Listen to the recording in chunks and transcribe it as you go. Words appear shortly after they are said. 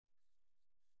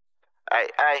Hey,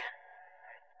 hey.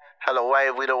 Hello,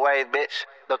 wave, we the wave, bitch.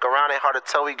 Look around, ain't hard to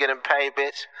tell we getting paid,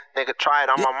 bitch. Nigga, try it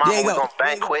on my mama, we gon'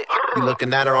 banquet. You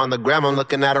looking at her on the gram, I'm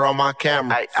looking at her on my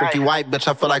camera. Ay, Freaky ay. white bitch,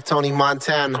 I feel like Tony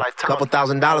Montana. Like Tony. Couple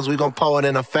 $1,000, we gon' pull it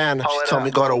in a fan. Pull She it told up.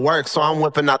 me go to work, so I'm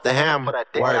whipping out the hammer. Put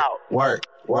that dick Work, out. work,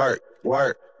 work,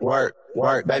 work, work,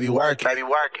 work, baby work. Baby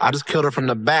work. I just killed her from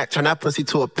the back, turn that pussy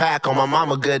to a pack. On my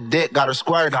mama, good dick, got her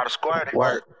squirted. Got her squirted.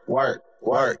 Work, work,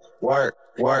 work, work,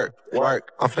 work,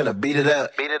 work. I'm finna beat it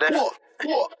up. Beat it up.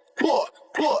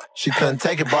 She couldn't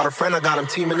take it, brought her friend, I got him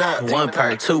teaming up. 1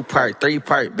 part, 2 part, 3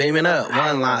 part, beaming up.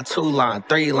 1 line, 2 line,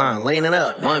 3 line, leaning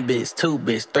up. 1 bitch, 2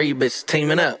 bitch, 3 bitches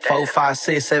teaming up. 4, 5,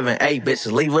 6, 7, 8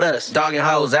 bitches leave with us. Dogging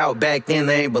hoes out back then,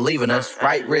 they ain't believing us.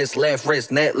 Right wrist, left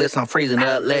wrist, netless, I'm freezing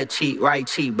up. Left cheek, right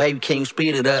cheek, baby, can you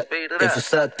speed it up? If it's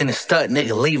stuck, then it's stuck,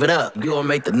 nigga, leave it up. You gon'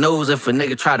 make the news if a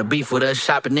nigga try to beef with us.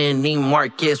 Shopping in Neiman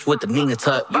Marcus with the Nina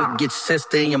tuck. You can get your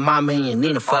sister and your mama and your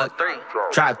Nina fuck.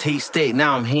 Drop T-stick,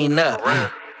 now I'm heating up.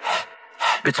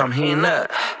 Bitch, I'm heating up.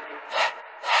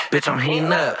 Bitch, I'm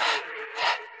heating up.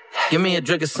 Give me a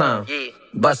drink of some.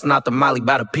 Bustin' out the molly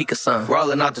by the peak of sun.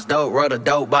 Rollin' out this dope, roll the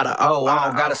dope by the O. I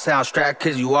don't gotta sound strapped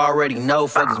cause you already know.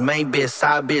 Fuck his main bitch,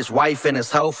 side bitch, wife and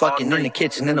his hoe. Fucking in the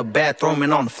kitchen, in the bathroom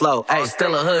and on the floor. Ayy,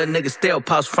 still a hood nigga, still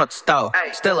post front the store.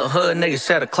 Still a hood nigga,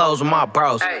 share the clothes with my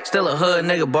bros. Still a hood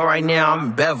nigga, but right now I'm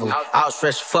in Beverly. I was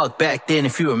fresh as fuck back then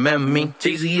if you remember me.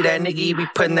 Jeezy, that nigga, he be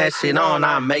putting that shit on.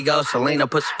 I may go Selena,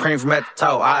 put Supreme from at the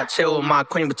toe. I chill with my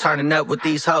queen, but turning up with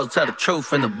these hoes. Tell the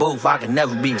truth in the booth, I can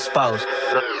never be exposed.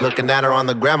 Looking at her on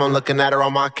the gram, I'm looking at her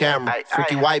on my camera. Ay,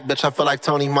 Freaky ay. white bitch, I feel like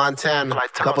Tony Montana.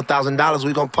 Like Tony. Couple $1,000,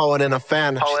 we gon' pull it in a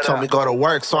fan. Pull She it told up. me go to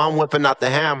work, so I'm whipping out the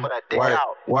hammer. Put that dick Work,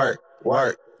 out. work,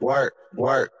 work, work,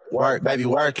 work, work, baby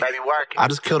work. Baby work. I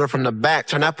just killed her from the back,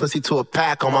 turn that pussy to a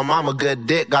pack. On my mama, good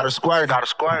dick, got her squirted. Got her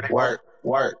squirted. Work,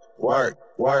 work, work,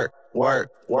 work, work,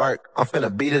 work. I'm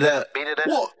finna beat it up. Beat it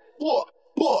up.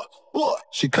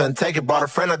 She couldn't take it, brought her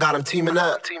friend, I got him teaming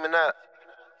up. Teaming up.